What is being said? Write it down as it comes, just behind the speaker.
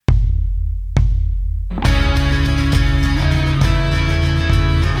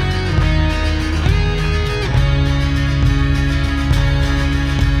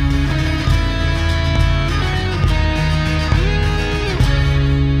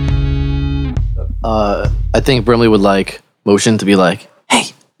I think Brimley would like motion to be like, hey,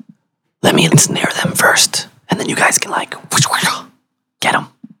 let me ensnare them first, and then you guys can like get them.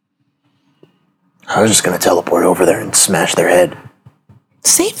 I was just gonna teleport over there and smash their head.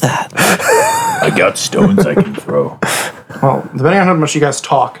 Save that. I got stones I can throw. Well, depending on how much you guys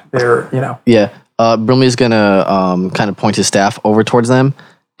talk, they're, Yeah. Brimley's gonna kind of point his staff over towards them,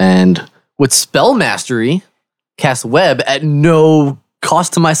 and with spell mastery, cast web at no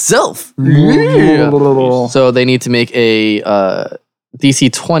cost to myself. So they need to make a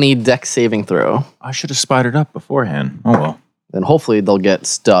DC 20 Dex saving throw. I should have spidered up beforehand. Oh well. Then hopefully they'll get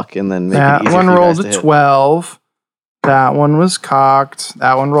stuck, and then make that it easier one for you rolled guys to a hit. 12. That one was cocked.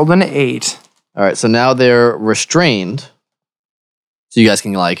 That one rolled an 8. All right, so now they're restrained, so you guys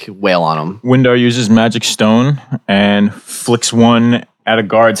can like wail on them. Windar uses magic stone and flicks one at a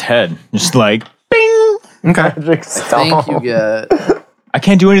guard's head. Just like, bing! Okay. Magic Thank you. Get I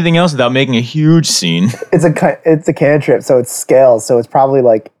can't do anything else without making a huge scene. It's a cantrip, so it's scales. So it's probably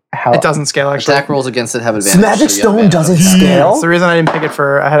like how It doesn't scale, actually. attack rolls against it have advantage. magic so you have stone advantage. doesn't That's scale. the reason I didn't pick it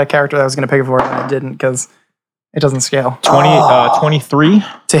for... I had a character that I was going to pick it for, and I didn't, because it doesn't scale. 23.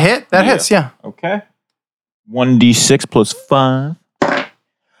 To hit? That hits, yeah. Okay. 1d6 plus 5.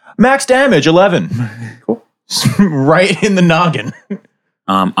 Max damage, 11. Cool. Right in the noggin.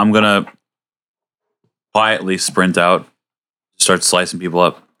 I'm gonna quietly sprint out, start slicing people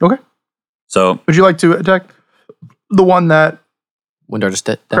up. Okay. So Would you like to attack the one that Windar just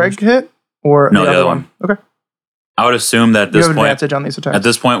did. Craig hit? Or No, the other one. Okay. I would assume that at You this have point, advantage on these attacks. at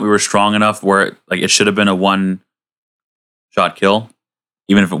this point, we were strong enough where like it should have been a one-shot kill,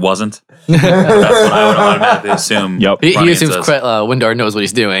 even if it wasn't. That's what I would automatically assume. Yep. He running assumes into this. Windar knows what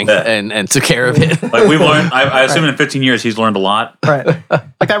he's doing Yeah. and took care of it. Like we've learned. I assume in 15 years he's learned a lot. Right.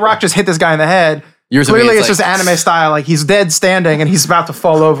 Like that rock just hit this guy in the head. Yours would be Clearly, it's like- just anime style. Like he's dead standing, and he's about to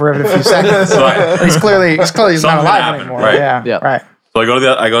fall over in a few seconds. Right. he's clearly not Something's gonna alive happen, anymore. right. Yeah. Yeah. Right. So I go to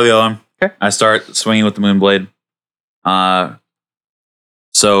the other one. Okay. I start swinging with the moon blade.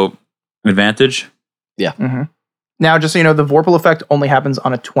 So advantage. Mm-hmm. Now, just so you know, the Vorpal effect only happens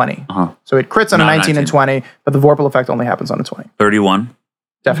on a 20. Uh-huh. So it crits on a Not 19 and 20, but the Vorpal effect only happens on a 20. 31.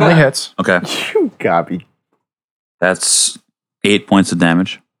 Definitely hits. Okay. You copy. That's 8 points of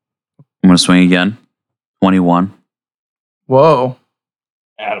damage. I'm gonna swing again. 21. Whoa.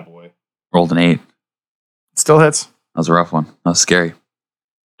 Attaboy. Rolled an 8. Still hits. That was a rough one. That was scary.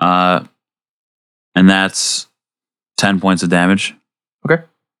 And that's 10 points of damage. Okay.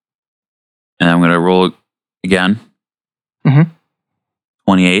 And I'm going to roll again. Mhm.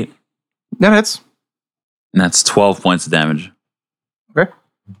 28. That hits. And that's 12 points of damage. Okay.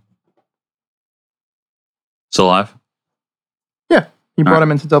 Still alive? You brought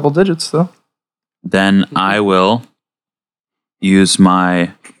him into double digits, though. Then I will use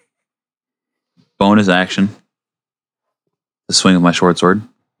my bonus action to swing with my short sword.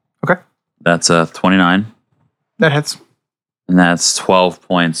 Okay. That's a 29. That hits. And that's 12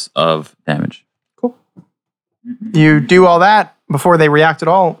 points of damage. Cool. You do all that before they react at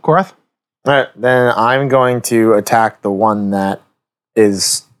all, Korath. All right, then I'm going to attack the one that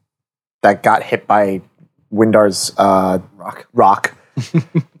got hit by Windar's rock.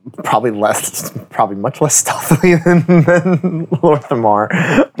 Probably much less stealthily than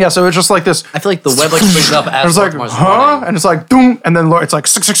Lorthamar. Yeah, so it's just like this. I feel like the web like springs up as It's like, Lorthamar's huh? running. And it's like, doom. And then it's like,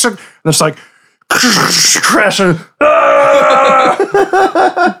 sick, sick, sick. And it's like, crashing.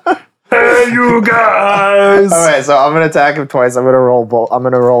 Hey, you guys. All right, so I'm gonna attack him twice. I'm gonna roll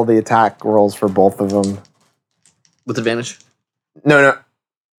the attack rolls for both of them. With advantage. No.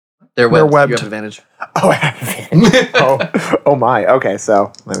 They're webbed. webbed. You have advantage. Oh, I have advantage. oh my. Okay,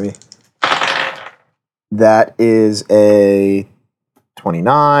 so let me. That is a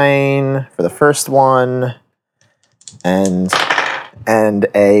 29 for the first one, and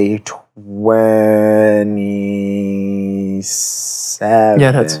a 27. Yeah,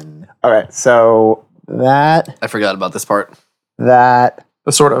 it hits. All right, so that I forgot about this part. The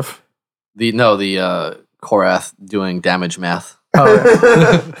sort of. The Korath doing damage math.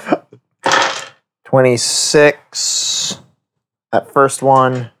 Oh, 26. That first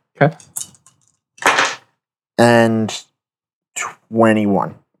one. okay. And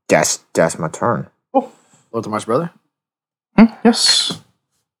 21. That's my turn. Lorthamar's brother? Yes.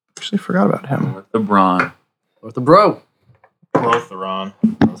 Actually forgot about him. The brawn. Lortha bro. Protheron.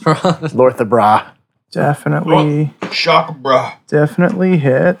 Lorthabra. Definitely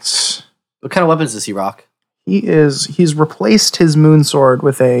hits. What kind of weapons does he rock? He's replaced his moon sword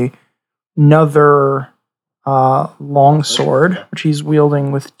with another long sword, which he's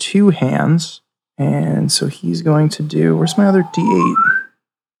wielding with two hands. And so he's going to do, where's my other D8?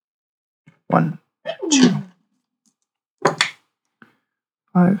 1,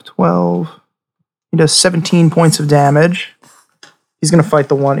 5, 12. He does 17 points of damage. He's gonna fight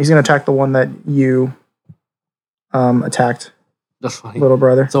the one. He's gonna attack the one that you attacked, That's funny. little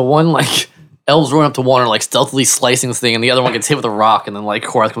brother. So one like elves run up to one and like stealthily slicing this thing, and the other one gets hit with a rock, and then like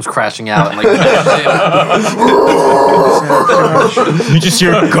Korath comes crashing out and like You just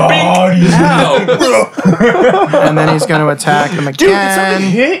hear God. And then he's gonna attack him again.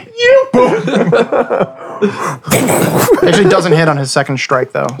 Hit you? Actually, doesn't hit on his second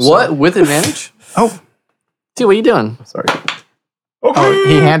strike though. so- what with advantage? Oh, Dude, what are you doing? Sorry. oh,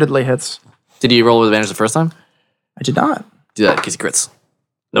 he handedly hits. Did you roll with advantage the first time? I did not. Do that in case he crits.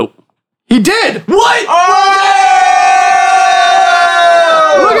 Nope. He did. What?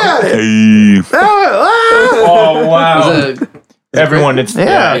 Look at it. Hey. Oh wow! Was it- Everyone, it's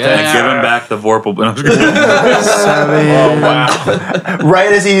Yeah. Yeah. Give him back the Vorpal. Oh wow!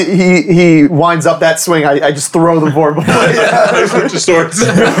 Right as he winds up that swing, I just throw the vorpal blade. Switch of swords.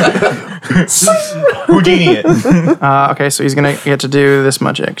 Houdini it. Okay, so he's gonna get to do this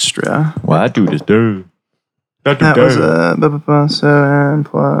much extra. Well, that dude is dead. That was 7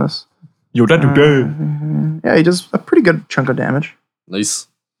 plus. Yo, that dude dead. Yeah, he does a pretty good chunk of damage. Nice.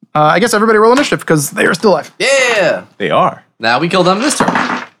 I guess everybody roll initiative because they are still alive. Yeah. They are. Now we killed them this turn.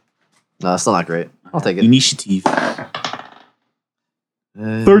 No, still not great. I'll take it. Initiative.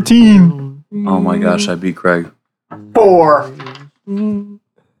 13. Oh my gosh, I beat Craig. 4.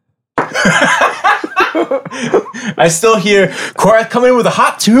 I still hear Korath come in with a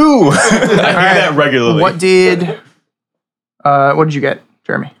hot 2. I hear that regularly. What did you get,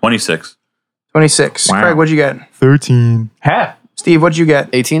 Jeremy? 26. 26. Wow. Craig, what'd you get? 13. Half. Steve, what'd you get?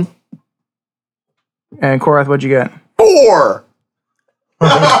 18. And Korath, what'd you get? 4.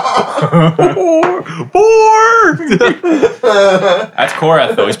 4. That's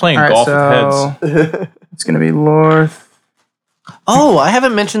Korath though. He's playing All right, golf so with heads. it's gonna be Lorth. Oh, I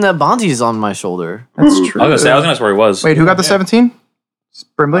haven't mentioned that Bonzi's on my shoulder. That's true. I was gonna ask where he was. Wait, who got the 17?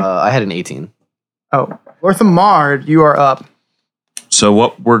 Brimley? I had an 18. Oh, Lorthamard, you are up. So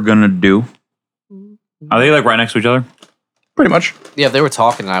what we're gonna do? Are they like right next to each other? Pretty much. Yeah, if they were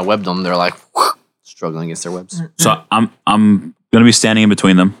talking and I webbed them, they're like struggling against their webs. So I'm gonna be standing in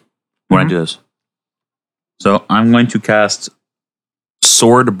between them when I do this. So I'm going to cast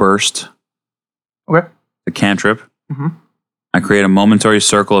Sword Burst, Okay. the cantrip. Mhm. I create a momentary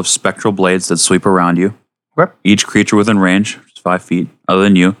circle of spectral blades that sweep around you. Okay. Each creature within range, which is 5 feet, other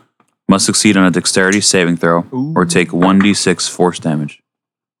than you, must succeed on a dexterity saving throw or take 1d6 force damage.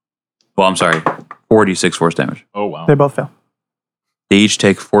 Well, I'm sorry, 4d6 force damage. Oh wow. They both fail. They each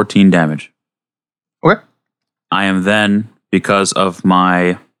take 14 damage. Okay. I am then, because of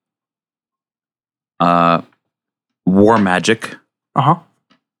my war magic, Uh-huh.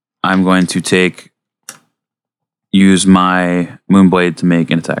 I'm going to use my Moonblade to make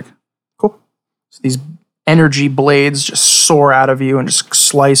an attack. Cool. So these energy blades just soar out of you and just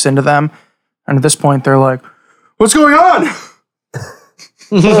slice into them. And at this point, they're like, "What's going on?"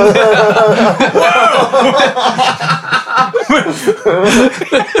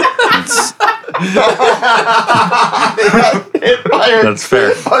 That's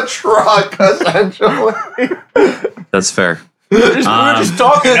fair. A truck, essentially. That's fair. We're just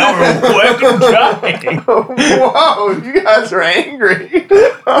talking now. We're dying. Whoa, you guys are angry.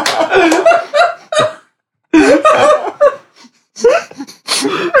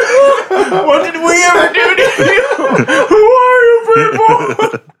 What did we ever do to you? Who are you people?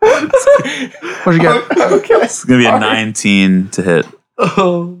 What'd you get? Okay. It's going to be a 19 to hit.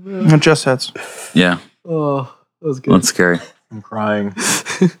 It just hits. Yeah, Oh, that was good. that's scary. I'm crying. Is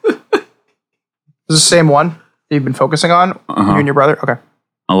this the same one that you've been focusing on? You and your brother? Okay.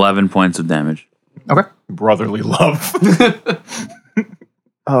 11 points of damage. Okay. Brotherly love.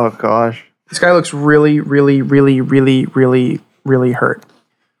 Oh, gosh. This guy looks really, really, really, really, really, really hurt.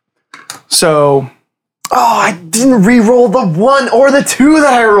 So, Oh, I didn't re-roll the 1 or the 2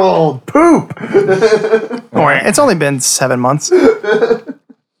 that I rolled. Poop. don't worry, it's only been 7 months. The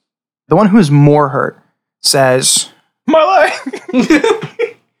one who's more hurt says, My life.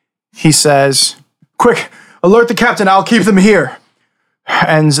 he says, "Quick, alert the captain, I'll keep them here."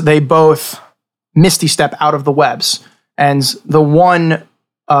 And they both misty step out of the webs. And the one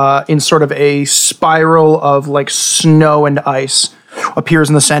in sort of a spiral of like snow and ice appears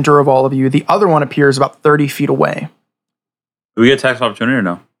in the center of all of you. The other one appears about 30 feet away. Do we get tax opportunity or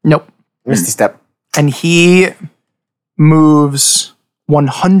no? Nope. Misty Step. And he moves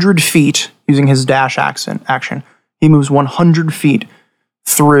 100 feet using his dash action. He moves 100 feet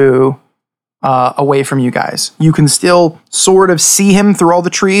through away from you guys. You can still sort of see him through all the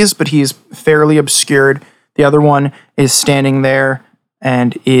trees, but he's fairly obscured. The other one is standing there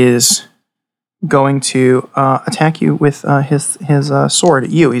and is going to attack you with his sword at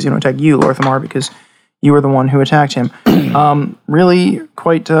you. He's going to attack you, Lorthamar, because you were the one who attacked him. Really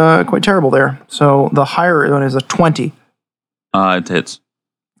quite terrible there. So the higher one is a 20. It hits.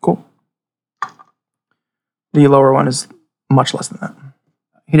 Cool. The lower one is much less than that.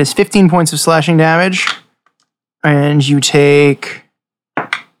 It is 15 points of slashing damage, and you take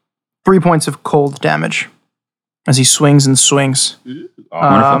 3 points of cold damage as he swings and swings.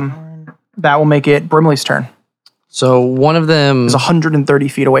 That will make it Brimley's turn. So one of them He's 130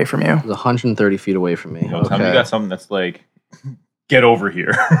 feet away from you. is 130 feet away from me. Tell me you got something that's like, get over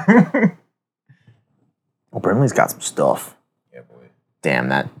here. Well, Brimley's got some stuff. Yeah, boy. Damn,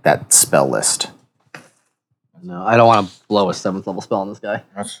 that spell list. No, I don't want to blow a 7th level spell on this guy.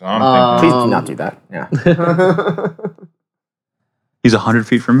 That's what I'm Please do not do that. Yeah. He's 100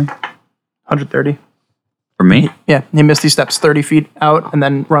 feet from me? 130. From me? Yeah, he Misty steps 30 feet out and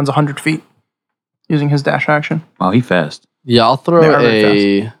then runs 100 feet using his dash action. Wow, he fast. Yeah, I'll They throw are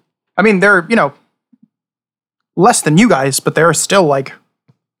very a. I mean, they're, less than you guys, but they're still like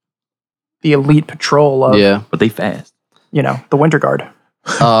the elite patrol of, Yeah. But they fast. the Winter Guard.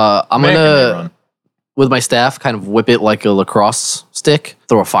 I'm Man, can they gonna run? with my staff kind of whip it like a lacrosse stick,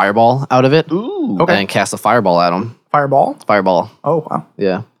 throw a fireball out of it, Okay. and cast a fireball at him. Fireball. Fireball. Oh, wow.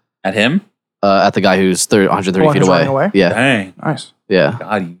 Yeah. At him? At the guy who's 130 One feet who's away. running away? Yeah. Dang. Nice. Yeah.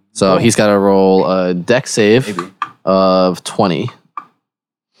 God, you. So he's got to roll a dex save Maybe. of 20.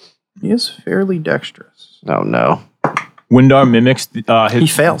 He is fairly dexterous. Oh no. Windar mimics his. He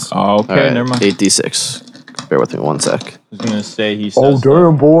fails. Oh, okay, All right, never mind. 8d6. Bear with me 1 sec. I was gonna say he says.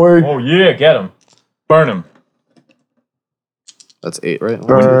 boy. Oh yeah, get him, burn him. That's 8, right?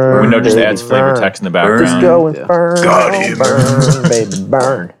 Burn, Window just baby, adds flavor burn. text in the Let's background. go and Yeah. burn. Got him. Burn, baby,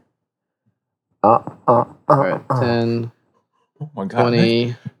 burn. All right. 10, Oh my god!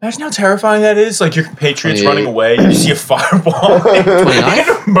 20, Imagine how terrifying that is. Like your compatriots 28. running away, you see a fireball, 29?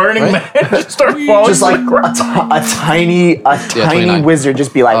 and burning Right? man just start falling. Just like a tiny 29. wizard,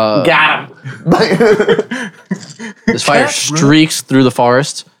 just be like, got him. This fire streaks through the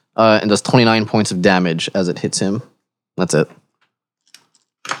forest and does 29 points of damage as it hits him. That's it.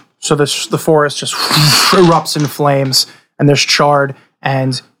 So the forest just erupts in flames, and there's charred,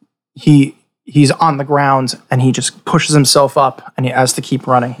 and he's on the ground, and he just pushes himself up, and he has to keep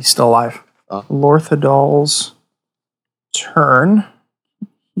running. He's still alive. Lorthadal's turn.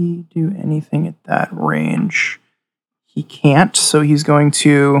 Can he do anything at that range? He can't, so he's going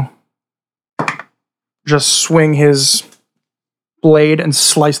to just swing his blade and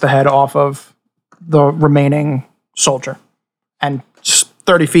slice the head off of the remaining soldier. And just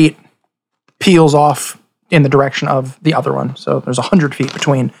 30 feet peels off in the direction of the other one. So there's 100 feet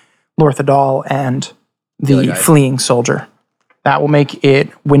between Lorthadal and other the guy. fleeing soldier. That will make it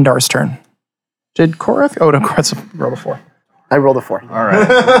Windar's turn. Did Korath? Oh, no, Korath's rolled a 4. I rolled a 4. All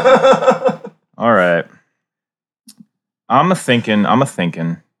right. All right. I'm a thinking.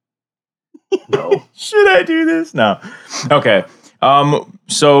 No. Should I do this? No. Okay.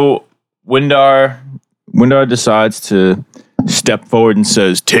 So Windar decides to step forward and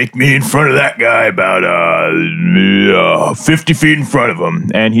says, "Take me in front of that guy about 50 feet in front of him."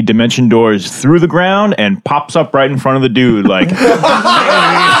 And he dimension doors through the ground and pops up right in front of the dude. Like,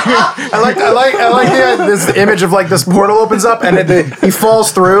 I like this image of like this portal opens up and he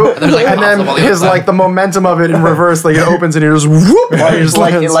falls through, and like, then pops up on the his other like the momentum of it in reverse, like it opens and he just whoop, and he just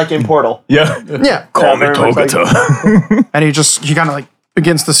lands. like in Portal. yeah, Yeah, call me very much like- Togata. and he kind of like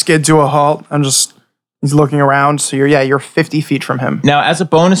begins to skid to a halt and just he's looking around. So you're 50 feet from him. Now, as a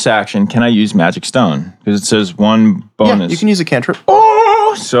bonus action, can I use Magic Stone? Because it says one bonus. Yeah, you can use a cantrip.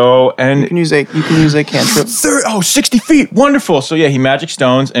 Oh, so and You can use a cantrip. 60 feet. Wonderful. So yeah, he magic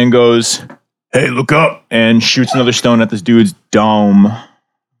stones and goes, "Hey, look up," and shoots another stone at this dude's dome.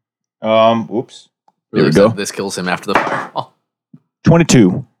 Oops. There we Really go. upset This kills him after the fire. Oh.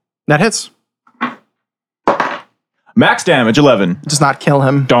 22. That hits. Max damage 11. Does not kill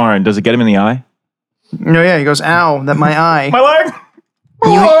him. Darn, does it get him in the eye? No, yeah, he goes, "Ow, that my eye." My leg.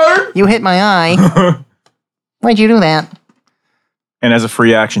 You hit my eye. Why'd you do that? And as a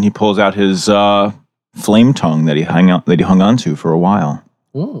free action, he pulls out his flame tongue that he hung on to for a while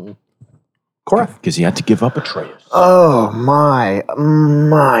Mm. Korath. because he had to give up Atreus. Oh my.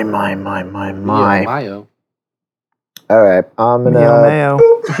 Yeah, Mayo. All right, I'm gonna Mayo.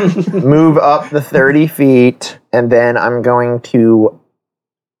 move up the 30 feet, and then I'm going to.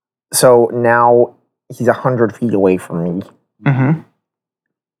 So now he's 100 feet away from me. Mm-hmm.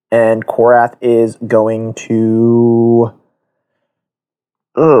 And Korath is going to...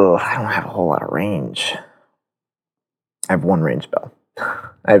 I don't have a whole lot of range. I have one range spell.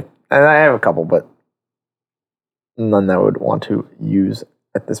 I have a couple, but none that I would want to use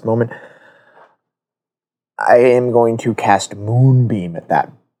at this moment. I am going to cast Moonbeam at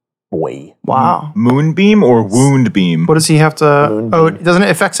that boy. Wow. Moonbeam or wound beam? What does he have to... Moonbeam. Oh, doesn't it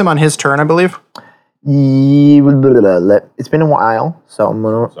affect him on his turn, I believe? It's been a while, so I'm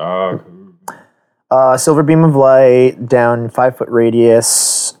gonna Silver Beam of Light down 5 foot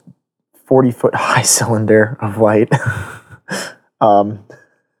radius, 40 foot high cylinder of light.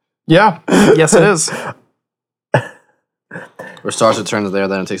 Yeah. Yes, it is. Restores the turns there,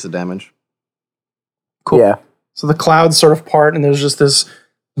 then it takes the damage. Cool. Yeah. So the clouds sort of part, and there's just this...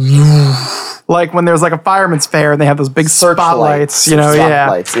 Like when there's like a fireman's fair, and they have those big spotlights, you know, yeah.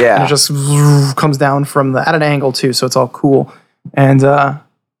 Spotlights, And yeah. it just comes down from at an angle too, so it's all cool. And all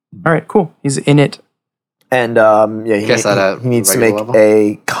right, cool. He's in it. And he Guess that at needs to regular make level?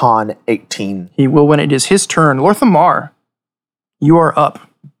 a con 18. He will when it is his turn. Lorthamar, you are up.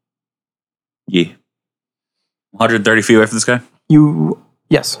 Yeah. 130 feet away from this guy?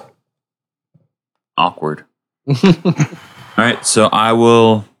 Yes. Awkward. All right, so I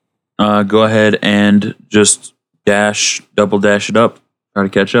will go ahead and just double dash it up, try to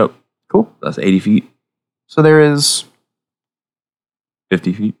catch up. Cool. That's 80 feet, So there is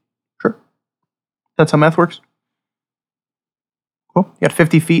 50 feet. that's how math works. Cool. You got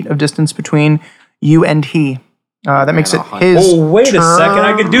 50 feet of distance between you and he. That makes it 100. his. Oh, wait a turn. second,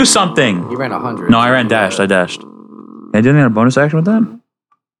 I could do something. You ran 100. No, I ran dashed. I dashed. Can I do anything on a bonus action with that?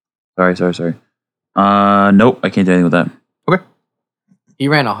 Sorry. Nope, I can't do anything with that. He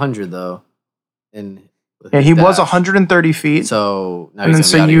ran 100 though. In with Yeah, his he was dash. 130 feet, So now and then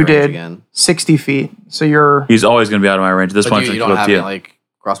he's so gonna be out of you your range did again. 60 feet. So you're He's always going to be out of my range. At this But point, you it's don't up have to any you. like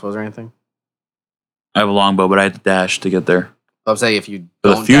crossbows or anything. I have a longbow, but I had to dash to get there. I'm saying if you For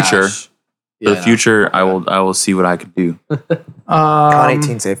the don't future- dash, For the future, I will see what I can do. Con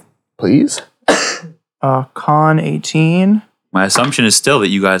 18 save, please. con 18. My assumption is still that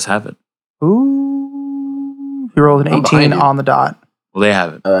you guys have it. Ooh, he rolled an I'm 18 behind you. on the dot. Well, they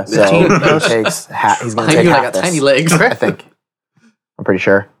have it. So 15. he takes he's going to I take knew I half got this, tiny legs. I think. I'm pretty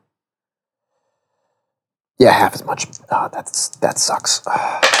sure. Yeah, half as much. Oh, that sucks.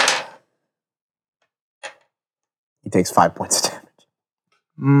 He takes 5 points of damage.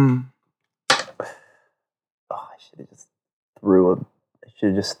 Mm. Oh, I should have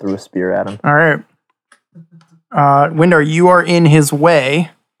just threw a spear at him. All right. Windar, you are in his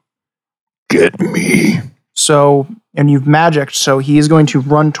way. Get me. So, and you've magicked, so he is going to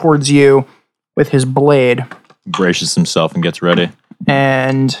run towards you with his blade. Braces himself and gets ready.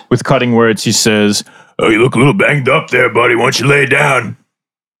 And With cutting words, he says, "Oh, you look a little banged up there, buddy. Why don't you lay down?"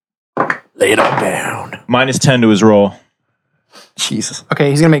 Lay it on down. -10 to his roll. Jesus. okay,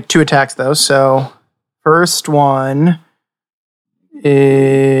 he's gonna make 2 attacks though. So, first one,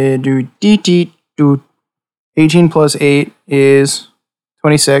 do 18 plus 8 is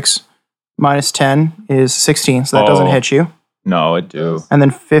 26. Minus 10 is 16, so that doesn't Oh. hit you. No, I do. And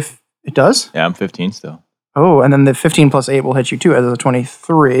then it does? Yeah, I'm 15 still. Oh, and then the 15 plus 8 will hit you too as a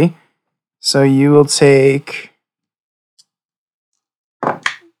 23. So you will take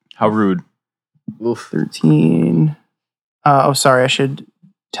How rude. Oof. 13. Sorry, I should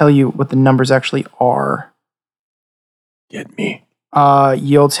tell you what the numbers actually are. Get me.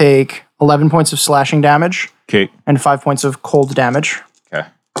 You'll take 11 points of slashing damage Okay. and 5 points of cold damage. Okay.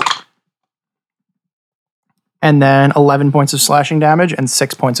 And then 11 points of slashing damage and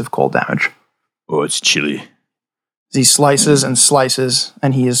 6 points of cold damage. Oh, it's chilly. He slices and slices,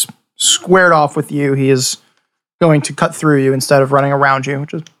 and he is squared off with you. He is going to cut through you instead of running around you,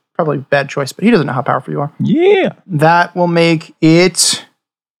 which is probably a bad choice, but he doesn't know how powerful you are. Yeah. That will make it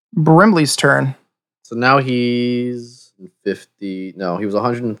Brimley's turn. So now he's 50. No, he was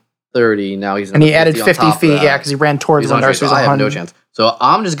 130. Now he's And he added 50 on 50 top of feet, that. yeah, because he ran towards He's Lindar, 100, so so he's I have 100. no chance. So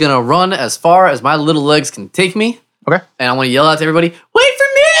I'm just gonna run as far as my little legs can take me. Okay. And I want to yell out to everybody, "Wait for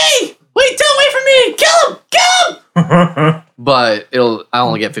me! Wait! Don't wait for me! Kill him! Kill him!" But I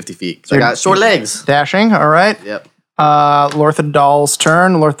only get 50 feet. So I got short legs. Dashing, all right. Yep. Lorthadal's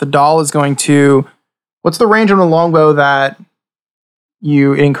turn. Lorthadal is going to... What's the range on a longbow that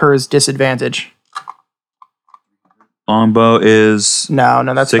it incurs disadvantage? Longbow is No,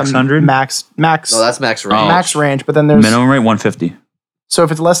 that's the 600? max. No, that's max range. Max range, but then there's... minimum rate 150. So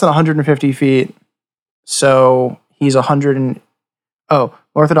if it's less than 150 feet, so he's 100 and... Oh,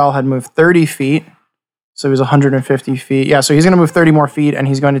 Lorthadal had moved 30 feet, so he was 150 feet. Yeah, so he's going to move 30 more feet, and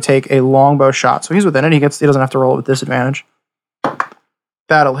he's going to take a longbow shot. So he's within it. He doesn't have to roll it with disadvantage.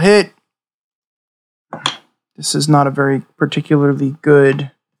 That'll hit. This is not a very particularly good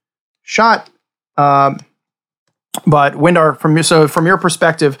shot. But Windar, from your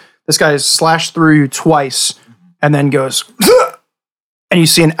perspective, this guy is slashed through you twice and then goes, and you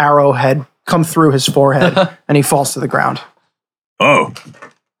see an arrowhead come through his forehead and he falls to the ground. Oh,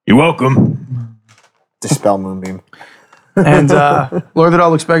 you're welcome. Dispel Moonbeam. And Lord Vidal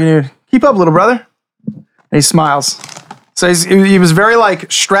looks back at you. Keep up, little brother. And he smiles. So he was very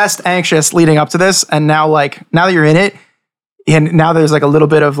like stressed, anxious leading up to this, and now that you're in it, and now there's like a little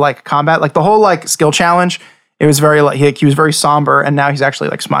bit of like combat, like the whole like skill challenge. It was very like he was very somber, and now he's actually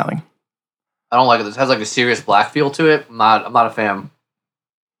like smiling. I don't like it. This has like a serious black feel to it. I'm not a fan.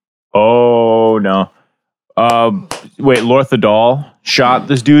 Oh no. Wait, Lorthadal shot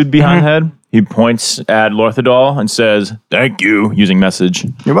this dude behind the head. He points at Lorthadal and says, "Thank you," using message.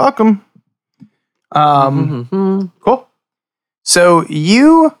 You're welcome. Cool. So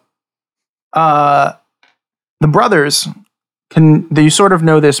you, the brothers, you sort of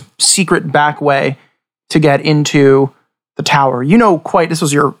know this secret back way to get into the tower. You know, this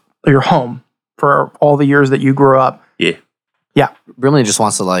was your home for all the years that you grew up. Yeah. Yeah. Brimley just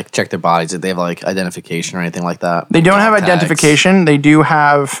wants to like check their bodies if they have like identification or anything like that. They don't have Tags. identification. They do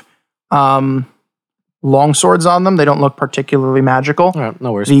have long swords on them. They don't look particularly magical. All right,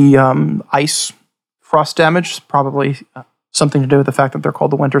 no worries. The ice frost damage is probably something to do with the fact that they're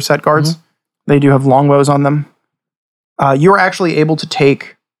called the Winter Set Guards. They do have longbows on them. You are actually able to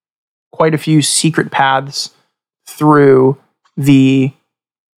take quite a few secret paths through the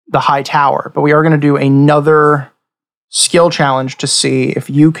high tower, but we are going to do another skill challenge to see if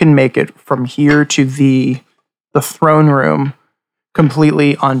you can make it from here to the throne room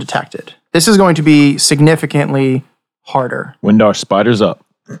completely undetected. This is going to be significantly harder. Windar spiders up.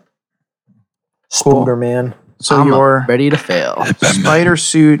 Spooder Man. So I'm your ready to fail. spider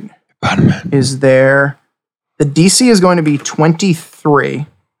suit is there. The DC is going to be 23.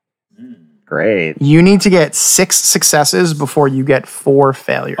 Great. You need to get 6 successes before you get 4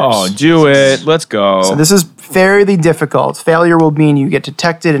 failures. Oh, do it. Let's go. So this is fairly difficult. Failure will mean you get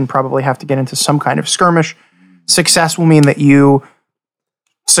detected and probably have to get into some kind of skirmish. Success will mean that you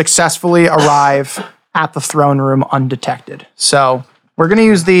successfully arrive at the throne room undetected. So we're going to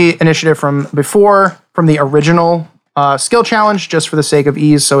use the initiative from the original skill challenge, just for the sake of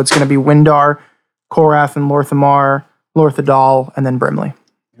ease. So it's going to be Windar, Korath, and Lorthadal, and then Brimley.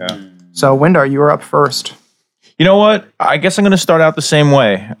 Yeah. So Windar, you are up first. You know what? I guess I'm going to start out the same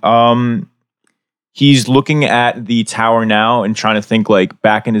way. He's looking at the tower now and trying to think like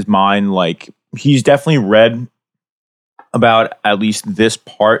back in his mind, like he's definitely read about at least this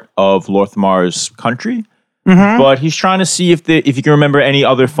part of Lorthamar's country. But he's trying to see if you can remember any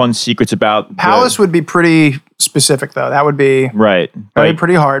other fun secrets about Palace would be pretty specific, though. That would be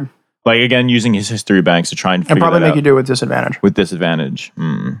pretty hard. Like again, using his history banks to try and figure And probably that make out. you do it with disadvantage. With disadvantage.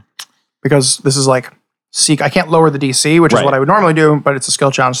 Because this is like I can't lower the DC, which is Right. what I would normally do, but it's a skill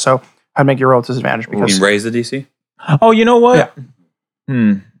challenge, so I'd make you roll with disadvantage You because can raise the DC? Oh, you know what?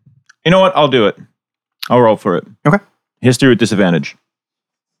 You know what? I'll do it. I'll roll for it. Okay. History with disadvantage.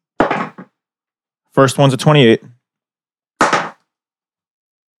 First one's a 28.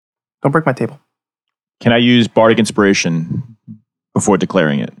 don't break my table. Can I use Bardic Inspiration before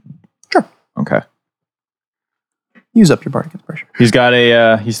declaring it? Sure. Okay. Use up your bardic inspiration. He's got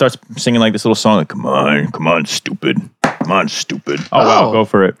he starts singing like this little song like, come on, stupid. Come on, stupid. Oh, wow, Oh. go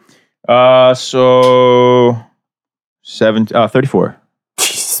for it. So 34.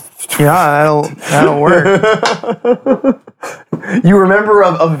 Yeah, that'll work. You remember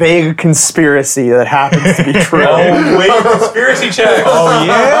a vague conspiracy that happens to be true. wait, conspiracy check. Oh,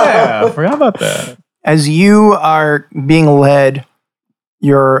 yeah. I forgot about that. As you are being led,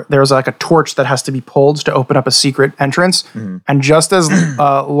 there's like a torch that has to be pulled to open up a secret entrance. And just as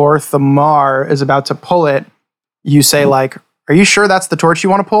Lorthamar is about to pull it, you say like, "Are you sure that's the torch you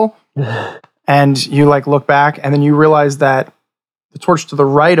want to pull?" And you like look back, and then you realize that the torch to the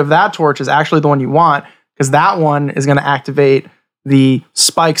right of that torch is actually the one you want, because that one is going to activate the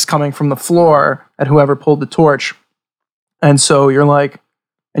spikes coming from the floor at whoever pulled the torch. And so you're like,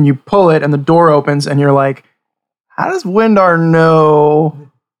 and you pull it, and the door opens, and you're like, how does Windar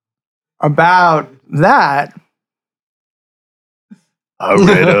know about that? I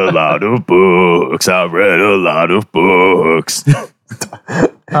read a lot of books.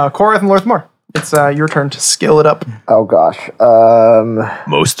 Korath and Lorthmore, it's your turn to skill it up. Oh gosh.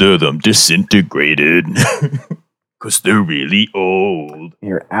 Most of them disintegrated because they're really old.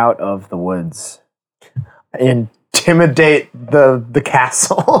 You're out of the woods in intimidate the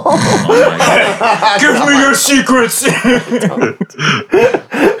castle. Give me your secrets.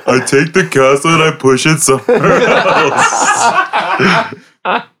 I take the castle and I push it somewhere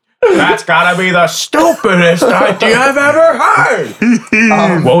else. That's gotta be the stupidest idea I've ever heard.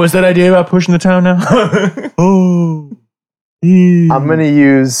 What was that idea about pushing the town now? I'm gonna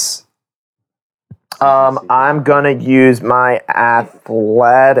use. I'm gonna use my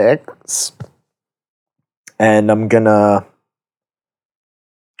athletics, and I'm gonna.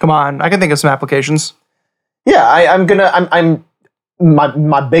 Come on, I can think of some applications. Yeah, I'm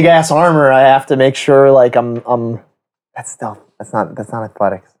my big ass armor. I have to make sure like I'm. That's stealth. That's not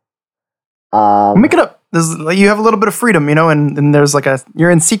athletics. Make it up. You have a little bit of freedom, and there's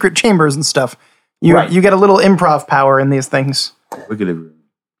you're in secret chambers and stuff. You get a little improv power in these things. I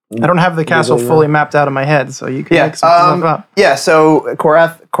don't have the castle fully mapped out in my head, so you can make some stuff up. Yeah, so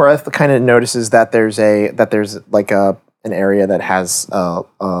Korath kind of notices that there's like an area that has like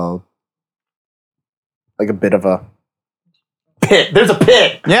a bit of a pit. There's a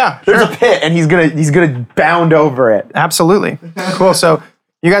pit. Yeah, There's a pit, and he's gonna bound over it. Absolutely. Cool. So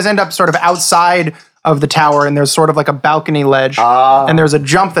you guys end up sort of outside of the tower, and there's sort of like a balcony ledge, and there's a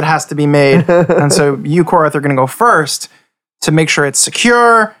jump that has to be made. And so you, Korath, are going to go first to make sure it's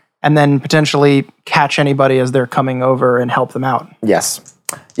secure, and then potentially catch anybody as they're coming over and help them out. Yes.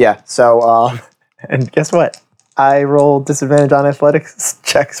 Yeah. So, and guess what? I roll disadvantage on athletics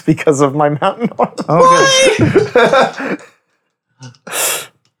checks because of my mountain armor. Oh, good.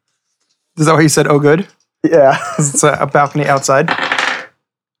 Is that why you said, oh, good? Yeah. It's a balcony outside.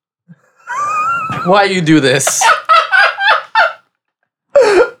 Why you do this?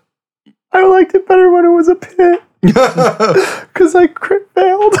 I liked it better when it was a pit. Because I crit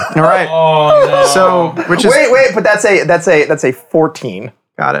failed. All right. Oh no. So, which is Wait, but that's a 14.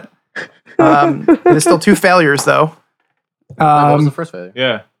 got it. There's still 2 failures though. What was the first failure?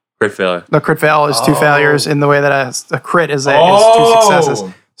 Yeah. Crit failure. The crit fail is 2 failures in the way that a crit is 2 successes.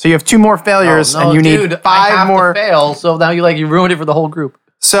 So you have 2 more failures, and you need 5 I have more. to fail, so now you ruined it for the whole group.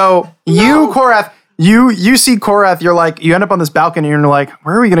 So you, Korath, you see Korath. You're like, you end up on this balcony, and you're like,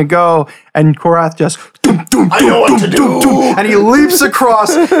 where are we gonna go? And Korath just, I know what to do. And he leaps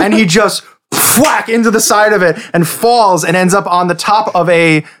across, and he just whack into the side of it, and falls, and ends up on the top of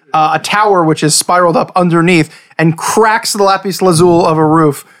a tower, which is spiraled up underneath, and cracks the lapis lazuli of a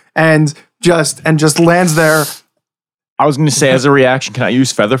roof, and just lands there. I was going to say, as a reaction, can I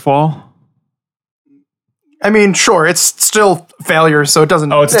use Featherfall? I mean, sure, it's still failure, so it doesn't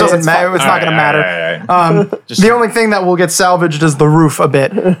matter. It's not going to matter. The only thing that will get salvaged is the roof a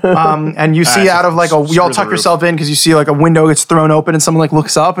bit. And you see out of you all tuck yourself in because you see like a window gets thrown open and someone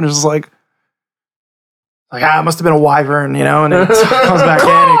looks up and is just like, it must have been a wyvern, and it comes back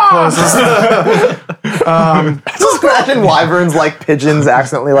in, it closes. Just imagine wyverns like pigeons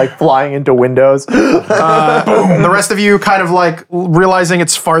accidentally flying into windows. The rest of you kind of realizing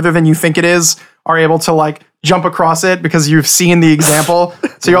it's farther than you think it is are able to jump across it because you've seen the example.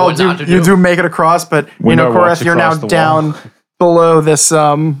 So you all do make it across, but Korath, you're now down below this,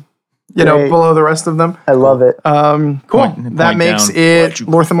 below the rest of them. I love it. Cool. That makes it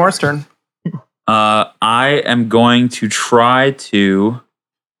Lorthamar's turn. I am going to try to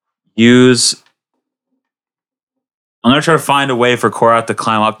use. I'm going to try to find a way for Korath to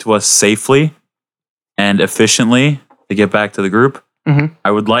climb up to us safely and efficiently to get back to the group. Mm-hmm.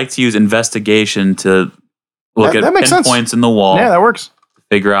 I would like to use investigation to look at pinpoints in the wall. Yeah, that works.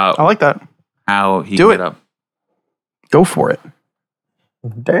 Figure out I like that. how he Do can it. get up. Go for it.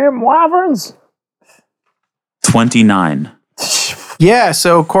 Damn wyverns. 29. Yeah,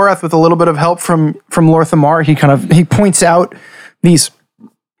 so Korath, with a little bit of help from Lorthamar, he points out these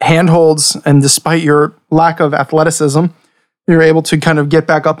handholds, and despite your lack of athleticism, you're able to kind of get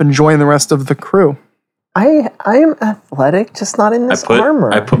back up and join the rest of the crew. I am athletic, just not in this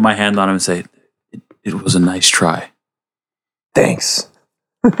armor. I put my hand on him and say, it was a nice try. Thanks.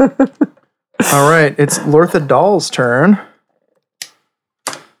 All right, it's Lortha Dahl's turn.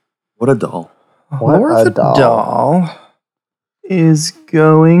 What a doll. Lortha Dahl is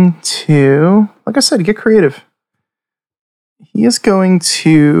going to, like I said, get creative. He is going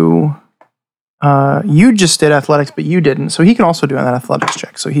to, you just did athletics, but you didn't. So he can also do an athletics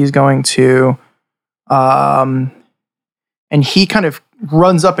check. So he's going to, and he kind of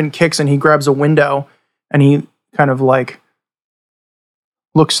runs up and kicks and he grabs a window and he kind of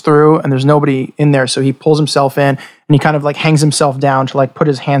looks through and there's nobody in there. So he pulls himself in and he kind of hangs himself down to put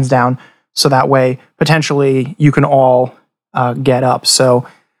his hands down. So that way, potentially, you can all get up. So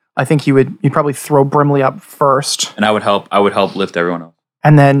I think you'd probably throw Brimley up first. And I would help lift everyone up.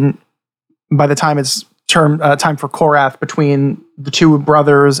 And then by the time it's time for Korath between the two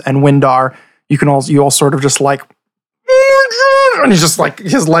brothers and Windar. You all sort of just like, and he's just like,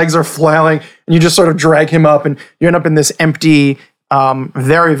 his legs are flailing, and you just sort of drag him up, and you end up in this empty,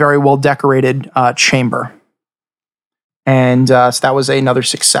 very, very well decorated chamber. And so that was another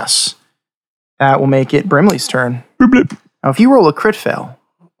success. That will make it Brimley's turn. Now, if you roll a crit fail,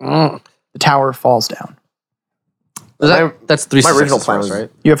 the tower falls down. That's 3 my original successes plan for us, was-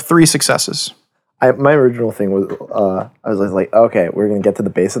 right? You have 3 successes. My original thing was, I was like, okay, we're gonna get to the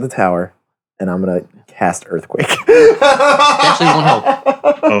base of the tower, and I'm gonna cast Earthquake. They actually won't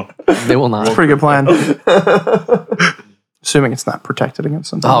help. They will not. Pretty good plan. Assuming it's not protected against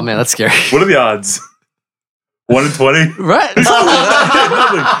something. Oh man, that's scary. What are the odds? 1 in 20? Right. It's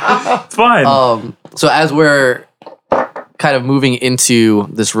fine. So as we're kind of moving into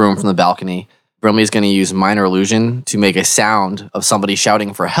this room from the balcony, Brimley's going to use Minor Illusion to make a sound of somebody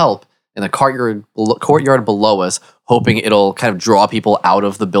shouting for help in the courtyard below us, hoping it'll kind of draw people out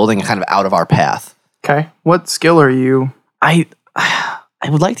of the building and kind of out of our path. Okay. What skill are you? I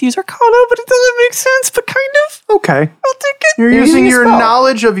would like to use Arcana, but it doesn't make sense, but kind of. Okay. I'll take it. You're using using a your spell.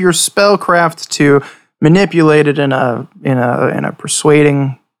 knowledge of your spellcraft to manipulate it in a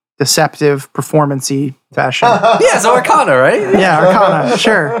persuading, deceptive, performance-y fashion. Yeah, so Arcana, right? Yeah, Arcana,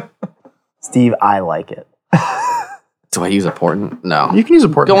 sure. Steve, I like it. Do I use a portent? No. You can use a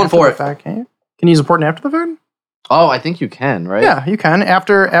portent Going after for the it. fact, can't you? Can you use a portent after the fact? Oh, I think you can, right? Yeah, you can.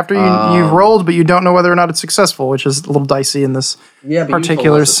 After you've rolled, but you don't know whether or not it's successful, which is a little dicey in this Yeah, but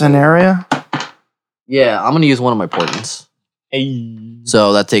particular scenario. Yeah, I'm going to use one of my portents.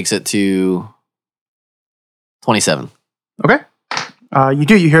 So that takes it to 27. Okay.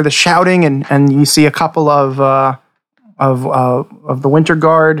 You hear the shouting, and you see a couple of the Winter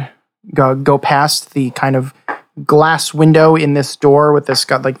Guard go past the kind of glass window in this door with this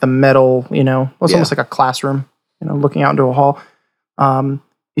got like the metal, it's almost like a classroom, looking out into a hall.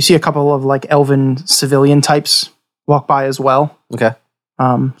 You see a couple of like elven civilian types walk by as well. Okay.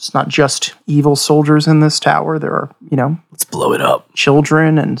 It's not just evil soldiers in this tower. There are, Let's blow it up.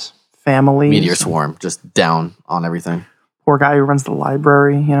 children and families. Meteor swarm, just down on everything. Poor guy who runs the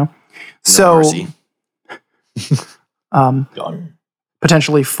library, No So, mercy. Done.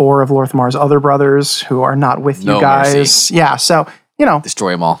 potentially 4 of Lorthmar's other brothers who are not with you No guys. mercy. Yeah, so,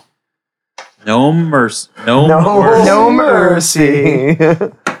 Destroy them all. No mercy. no mercy.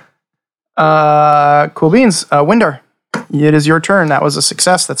 Cool beans. Windar, it is your turn. That was a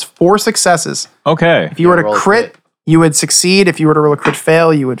success. That's 4 successes. Okay. If you were to roll a crit, you would succeed. If you were to roll a crit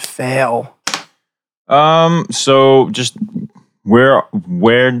fail, you would fail. So just where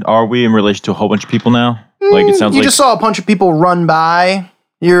are we in relation to a whole bunch of people now? Like it sounds You like just saw a bunch of people run by.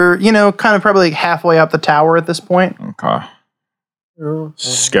 You're, kind of probably like halfway up the tower at this point. okay.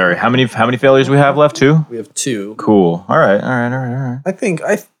 Scary. How many failures we have left? 2? We have 2. Cool. All right. I think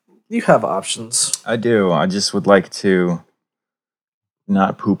you have options. I do. I just would like to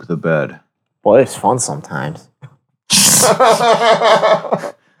not poop the bed. Boy, it's fun sometimes.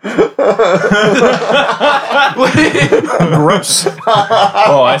 Gross.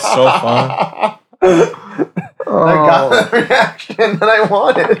 Oh, that's so fun. I got the reaction that I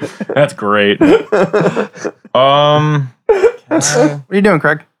wanted. That's great. What are you doing,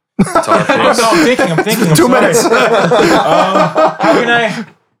 Craig? I'm thinking. I'm 2 sorry. minutes. How can I?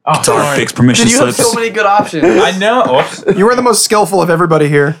 Oh, Guitar sorry. picks permission You have slips. so many good options. I know. Oops. You were the most skillful of everybody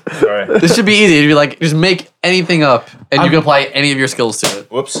here. Sorry. This should be easy. It'd be like, just make anything up, and you can apply any of your skills to it.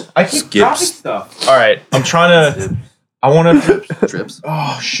 Whoops. I keep Skips. dropping stuff. All right. I'm trying to. I want to. Trips,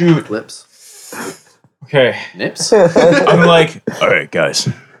 Oh shoot. flips, Okay. nips. I'm like, all right, guys.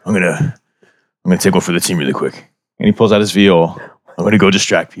 I'm gonna take one for the team really quick. And he pulls out his viol. I'm gonna go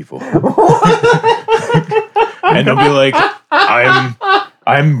distract people. And they'll be like,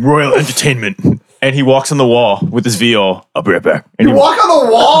 I'm Royal Entertainment. And he walks on the wall with his viol. I'll be right back. And he Walk on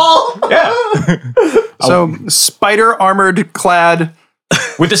the wall. yeah. So, spider armored clad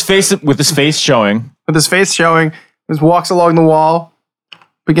with his face showing. with his face showing, just walks along the wall,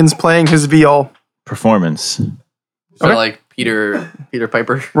 begins playing his viol. Performance. So Okay. like Peter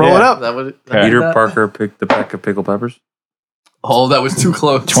Piper. Roll it Yeah. up. That would Okay. Peter that? Parker picked the pack of pickled peppers. Oh, that was too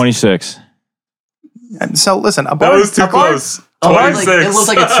close. 26. And so, listen, a bard, a bard, A bard, like, it looks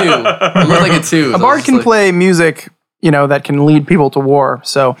like a 2. It looks like a 2. a bard can play music, that can lead people to war.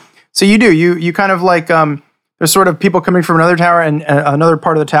 So you do. You kind of like there's sort of people coming from another tower and another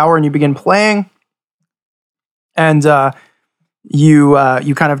part of the tower, and you begin playing, and you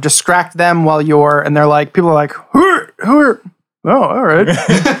kind of distract them and they're like, people are like, who are oh, all right.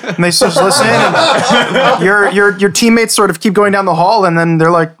 And they just listen, and your teammates sort of keep going down the hall, and then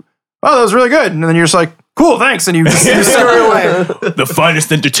they're like, oh, that was really good. And then you're just like, cool, thanks, and you scurry away. The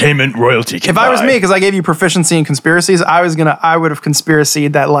finest entertainment royalty can If I was me, because I gave you proficiency in conspiracies, I would have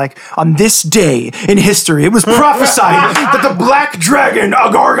conspiracied that like on this day in history, it was prophesied that the black dragon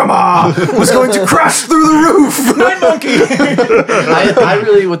Agargama was going to crash through the roof. Night Monkey. I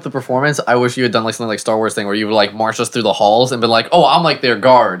really, with the performance, I wish you had done like something like Star Wars thing where you would like march us through the halls and been like, oh, I'm like their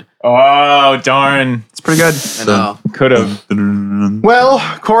guard. Oh, darn. It's pretty good. I know. Could have. Well,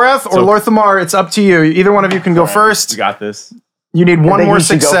 Korath or Lorthamar, it's up to you. Either one of you can go first. We got this. You need one think more you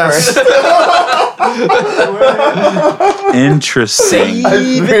should go success. Interesting.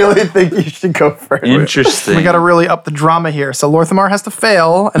 I really think you should go first. Interesting. We got to really up the drama here. So Lorthamar has to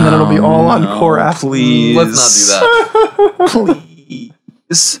fail, and then it'll be all on Korath. Please. Let's not do that.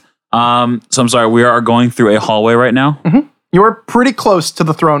 Please. So I'm sorry. We are going through a hallway right now. You're pretty close to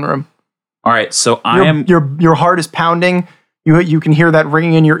the throne room. All right. So I am. Your heart is pounding. You can hear that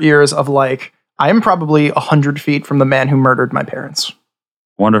ringing in your ears of like, I am probably 100 feet from the man who murdered my parents.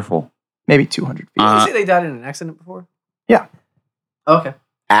 Wonderful. Maybe 200 feet. Did you say they died in an accident before? Yeah. Okay.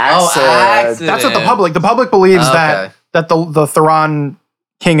 Accident. That's what the public believes Okay. that the Theron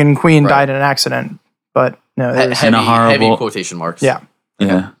king and queen died in an accident. But no, there's Heavy, horrible- heavy quotation marks. Yeah.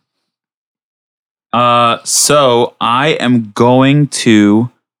 Yeah. So I am going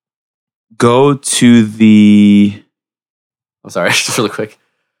to go to the. I'm sorry, just really quick.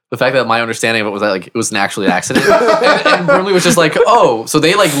 The fact that my understanding of it was that like it was actually an accident, and Brimley was just like, "Oh, so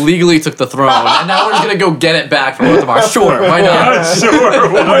they like legally took the throne, and now we're just gonna go get it back from Lorthamar." Sure, why not?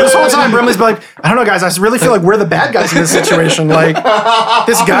 Sure. this whole time, Brimley's been like, I don't know, guys. I really feel like we're the bad guys in this situation. Like,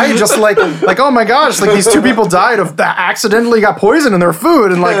 this guy just like, oh my gosh, like these two people died of that accidentally got poison in their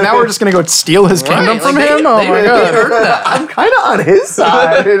food, and like now we're just gonna go steal his kingdom Right, from like, him. Oh my they god. earned that. I'm kind of on his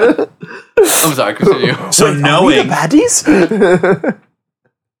side. I'm sorry, continue. So We the knowing baddies?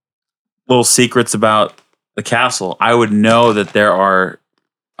 little secrets about the castle, I would know that there are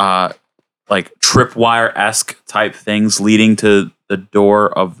like tripwire-esque type things leading to the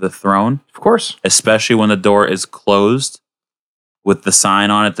door of the throne, Of course. especially when the door is closed with the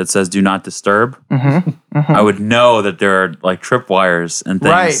sign on it that says "Do not disturb." I would know that there are like tripwires and things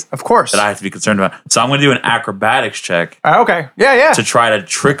Right. Of course. that I have to be concerned about. So I'm going to do an acrobatics check Okay. Yeah. to try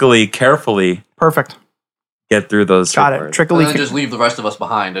to carefully Perfect. get through those Got it. tripwires. And Trickily. then just leave the rest of us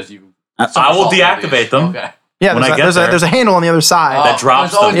behind as you. I will deactivate them. Okay. Yeah. when I get There's there. a handle on the other side. That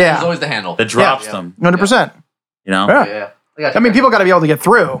drops there's always, them. There's always the handle. that drops Yeah. them. 100%. You know? Yeah. Yeah. I got you. I mean, people got to be able to get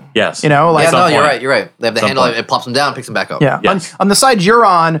through. Yes. You know, like Yeah, some no, you're point. right. You're right. They have the Some handle. point. It pops them down, picks them back up. yeah. Yes. On the side you're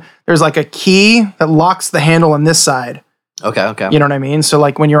on, there's like a key that locks the handle on this side. Okay. Okay. You know what I mean? So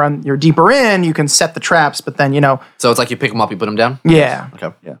like when you're deeper in, you can set the traps, but then So it's like you pick them up, you put them down. yeah,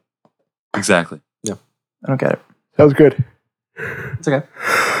 Okay. Exactly. I don't get it. That was good. It's okay.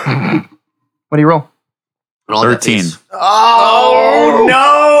 What do you roll? Roll that 13. piece. Oh,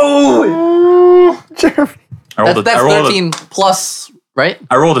 no! Jeremy. That's 13 plus, right?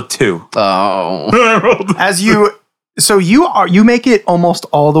 I rolled a 2. Oh. As you make it almost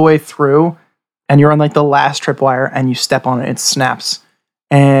all the way through, and you're on like the last tripwire, and you step on it, it snaps,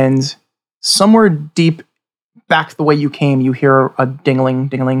 and somewhere deep back the way you came, you hear a dingling,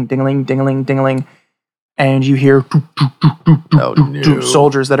 dingling, dingling, dingling, dingling, and you hear Oh, no.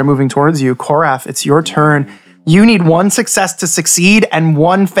 soldiers that are moving towards you. Korath, it's your turn. You need one success to succeed and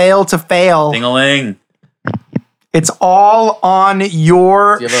one fail to fail. Ding-a-ling. It's all on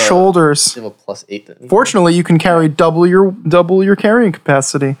your Do you have a- shoulders. You have a plus 8. Then. Fortunately, you can carry double your carrying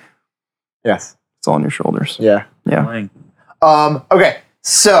capacity. Yes. It's all on your shoulders. Yeah. Yeah. Ding-a-ling. Okay.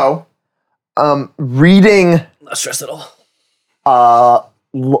 So, reading, Not stressed at all.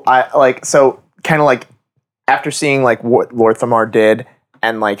 kind of like after seeing like what Lorthamar did,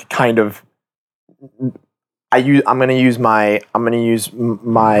 and like kind of, I'm gonna use my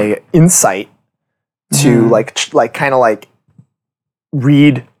insight to kind of like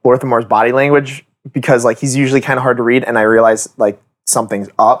read Lorthamar's body language, because like he's usually kind of hard to read, and I realize like something's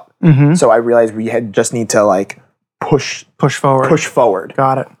up. Mm-hmm. So I realized we just need to like push forward.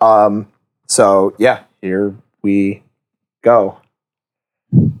 Got it. So yeah, here we go.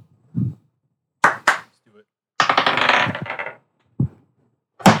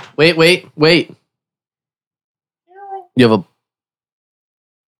 Wait. You have a.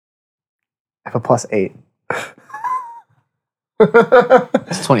 I have a +8.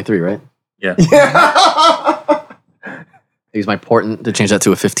 It's 23, right? Yeah. Yeah. I use my portent to change that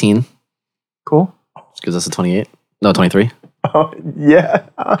to a 15. Cool. Just gives us a 28. No, 23. Oh, yeah.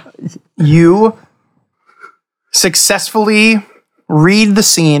 You successfully read the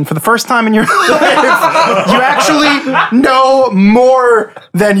scene for the first time in your life. You actually know more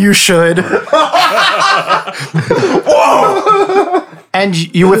than you should. Whoa! And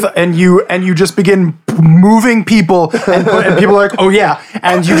you just begin moving people, and people are like, "Oh yeah!"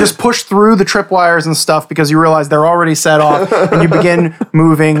 And you just push through the tripwires and stuff because you realize they're already set off, and you begin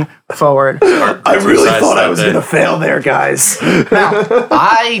moving forward. I really thought I was going to fail there, guys.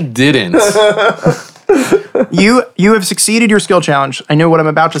 I didn't. You have succeeded your skill challenge. I know what I'm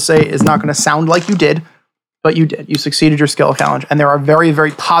about to say is not going to sound like you did, but you did. You succeeded your skill challenge, and there are very,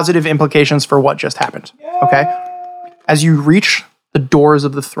 very positive implications for what just happened. Okay? As you reach the doors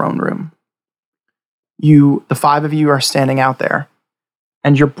of the throne room, the 5 of you are standing out there,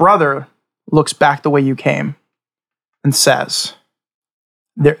 and your brother looks back the way you came and says,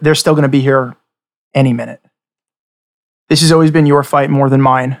 they're still going to be here any minute. This has always been your fight more than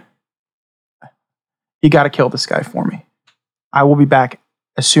mine. You got to kill this guy for me. I will be back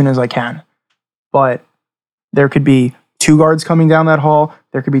as soon as I can. But there could be 2 guards coming down that hall.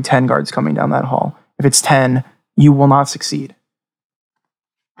 There could be 10 guards coming down that hall. If it's 10, you will not succeed.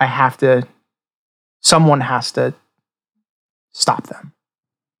 Someone has to stop them.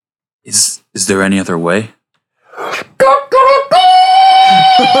 Is there any other way?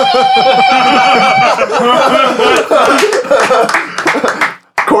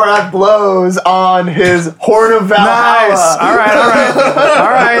 Korak blows on his horn of Valhalla. Nice.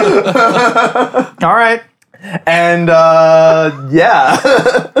 All right. And yeah.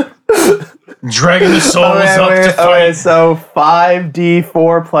 Dragging the souls up to fight. Okay, so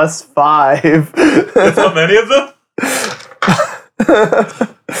 5d4 plus 5. That's how many of them?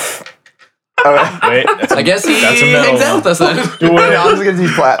 Wait, I guess he that's a metal hangs out one. with us then. Do it. I'm just gonna do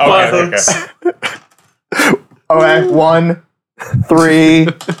flat. Okay. Okay, 1, 3,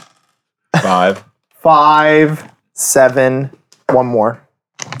 5. 5, 7, one more.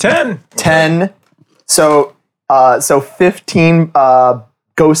 10. 10. So 15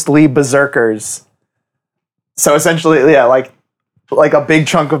 ghostly berserkers. So essentially, yeah, like a big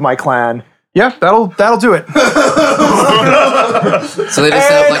chunk of my clan. Yeah, that'll do it. So they just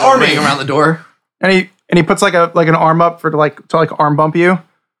set up like a ring around the door. And he puts like an arm up to arm bump you.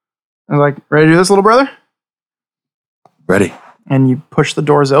 And like, ready to do this, little brother? Ready. And you push the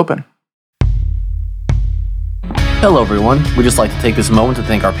doors open. Hello, everyone. We'd just like to take this moment to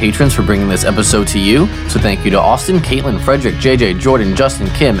thank our patrons for bringing this episode to you. So thank you to Austin, Caitlin, Frederick, JJ, Jordan, Justin,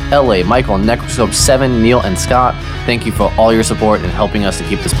 Kim, LA, Michael, Necroscope 7, Neil, and Scott. Thank you for all your support and helping us to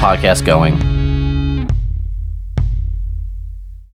keep this podcast going.